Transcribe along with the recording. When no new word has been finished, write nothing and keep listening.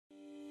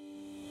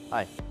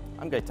Hi,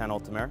 I'm Gaetan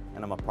Altamer,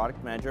 and I'm a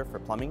product manager for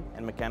plumbing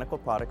and mechanical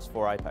products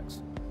for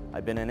IPEX.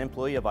 I've been an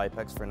employee of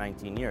IPEX for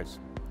 19 years.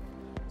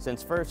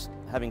 Since first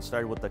having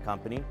started with the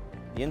company,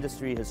 the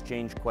industry has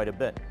changed quite a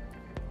bit.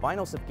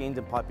 Vinyls have gained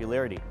in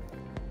popularity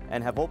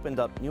and have opened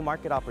up new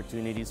market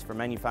opportunities for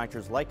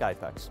manufacturers like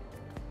IPEX,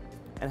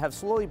 and have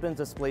slowly been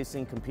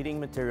displacing competing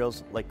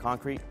materials like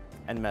concrete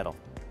and metal.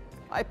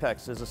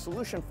 IPEX is a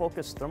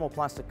solution-focused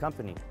thermoplastic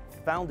company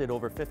founded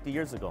over 50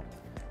 years ago.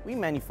 We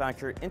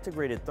manufacture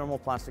integrated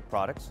thermoplastic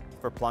products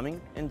for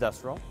plumbing,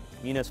 industrial,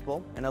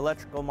 municipal, and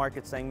electrical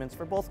market segments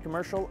for both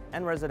commercial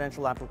and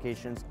residential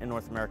applications in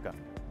North America.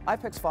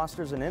 IPEX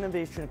fosters an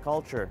innovation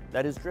culture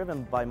that is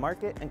driven by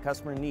market and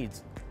customer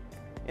needs.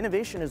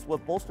 Innovation is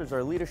what bolsters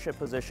our leadership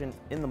position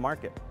in the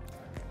market.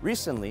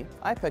 Recently,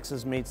 IPEX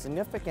has made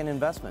significant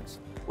investments,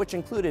 which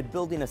included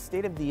building a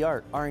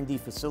state-of-the-art R&D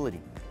facility.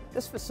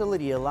 This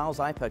facility allows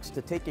IPEX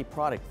to take a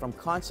product from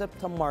concept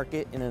to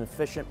market in an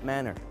efficient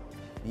manner.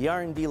 The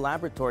R&D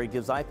laboratory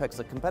gives IPEX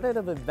a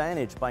competitive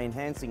advantage by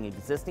enhancing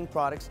existing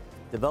products,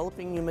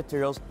 developing new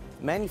materials,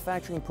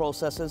 manufacturing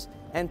processes,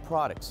 and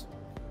products.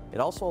 It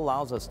also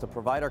allows us to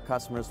provide our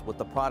customers with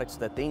the products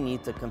that they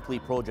need to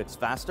complete projects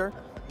faster,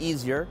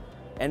 easier,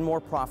 and more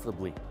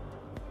profitably.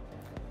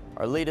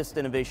 Our latest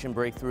innovation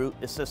breakthrough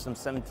is System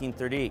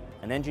 1738,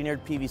 an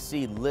engineered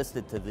PVC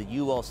listed to the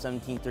UL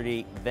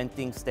 1738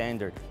 venting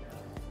standard.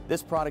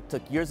 This product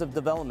took years of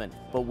development,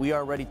 but we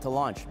are ready to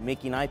launch,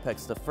 making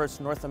IPEX the first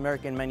North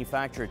American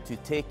manufacturer to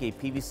take a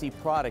PVC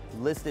product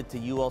listed to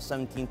UL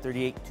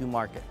 1738 to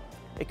market.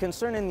 A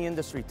concern in the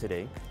industry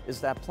today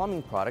is that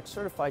plumbing products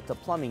certified to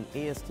plumbing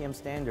ASTM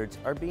standards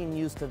are being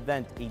used to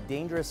vent a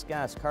dangerous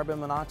gas,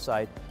 carbon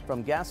monoxide,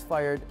 from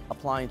gas-fired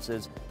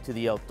appliances to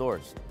the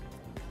outdoors.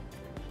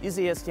 These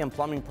ASTM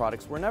plumbing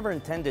products were never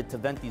intended to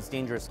vent these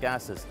dangerous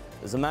gases.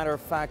 As a matter of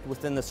fact,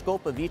 within the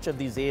scope of each of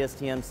these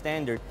ASTM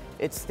standards,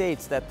 it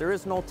states that there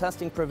is no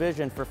testing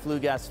provision for flue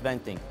gas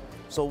venting.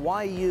 So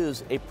why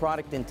use a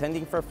product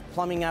intending for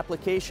plumbing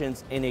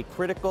applications in a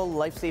critical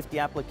life safety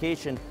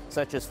application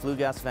such as flue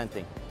gas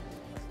venting?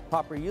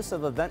 Proper use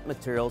of a vent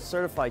material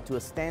certified to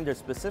a standard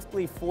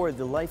specifically for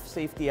the life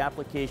safety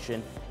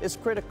application is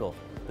critical.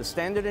 The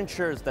standard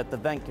ensures that the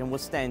vent can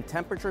withstand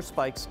temperature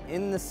spikes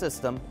in the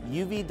system,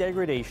 UV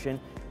degradation,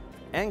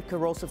 and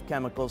corrosive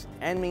chemicals,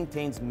 and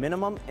maintains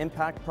minimum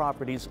impact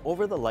properties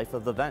over the life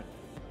of the vent.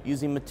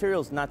 Using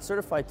materials not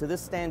certified to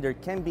this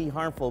standard can be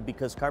harmful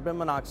because carbon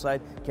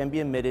monoxide can be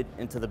emitted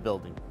into the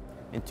building.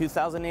 In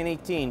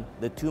 2018,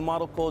 the two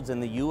model codes in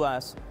the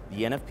US,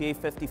 the NFPA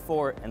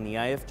 54 and the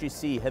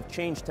IFGC, have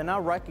changed to now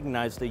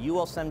recognize the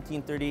UL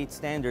 1738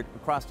 standard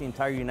across the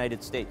entire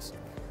United States.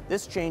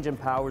 This change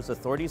empowers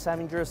authorities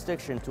having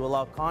jurisdiction to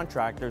allow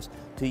contractors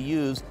to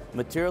use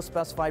materials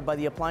specified by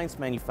the appliance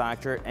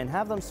manufacturer and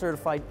have them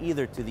certified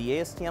either to the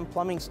ASTM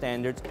plumbing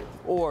standards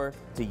or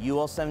to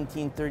UL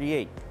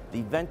 1738,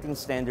 the venting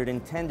standard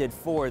intended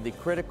for the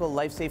critical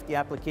life safety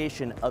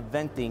application of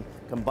venting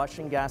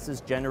combustion gases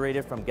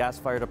generated from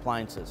gas-fired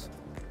appliances.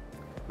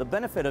 The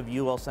benefit of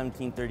UL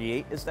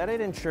 1738 is that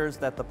it ensures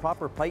that the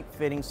proper pipe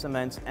fitting,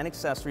 cements, and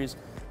accessories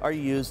are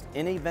used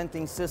in a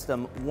venting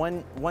system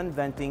when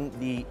venting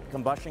the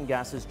combustion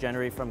gases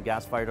generated from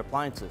gas-fired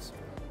appliances.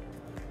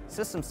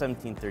 System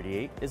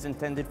 1738 is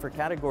intended for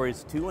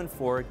categories 2 and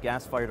 4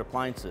 gas-fired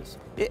appliances.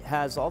 It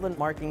has all the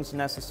markings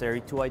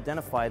necessary to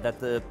identify that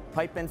the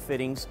pipe and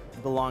fittings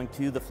belong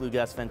to the flue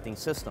gas venting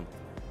system.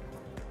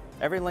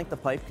 Every length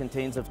of pipe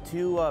contains of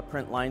two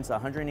print lines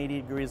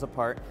 180 degrees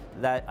apart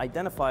that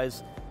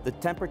identifies the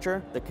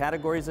temperature, the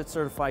categories it's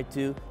certified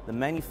to, the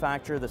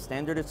manufacturer, the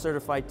standard it's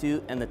certified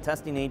to, and the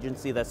testing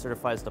agency that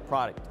certifies the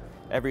product.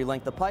 Every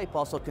length of pipe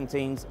also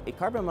contains a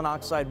carbon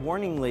monoxide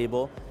warning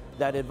label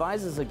that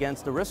advises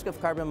against the risk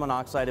of carbon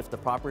monoxide if the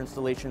proper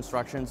installation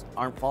instructions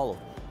aren't followed.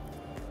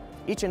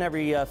 Each and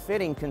every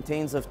fitting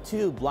contains of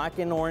two black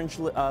and orange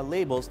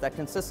labels that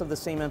consist of the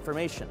same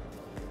information.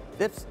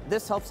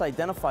 This helps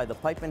identify the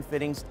pipe and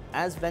fittings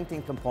as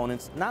venting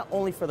components, not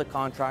only for the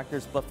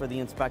contractors, but for the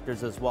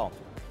inspectors as well.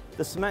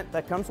 The cement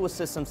that comes with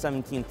System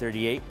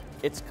 1738,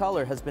 its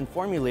color has been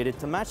formulated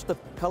to match the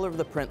color of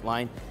the print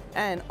line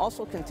and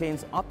also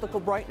contains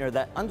optical brightener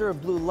that under a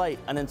blue light,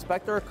 an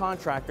inspector or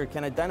contractor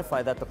can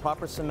identify that the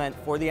proper cement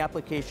for the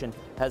application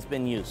has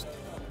been used.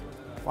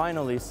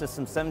 Finally,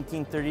 System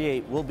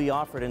 1738 will be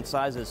offered in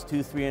sizes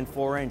 2, 3, and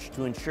 4 inch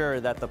to ensure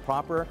that the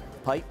proper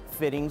pipe,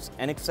 fittings,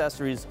 and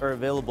accessories are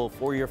available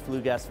for your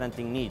flue gas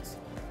venting needs.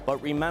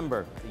 But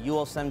remember, the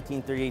UL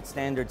 1738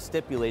 standard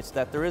stipulates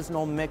that there is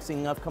no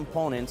mixing of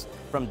components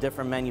from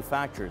different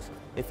manufacturers.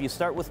 If you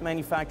start with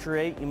manufacturer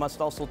A, you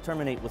must also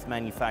terminate with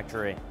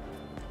manufacturer A.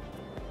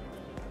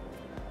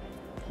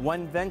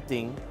 When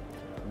venting,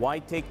 why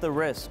take the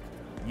risk?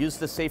 Use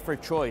the safer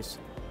choice.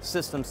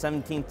 System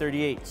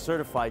 1738,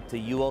 certified to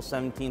UL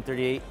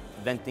 1738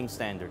 venting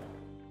standard.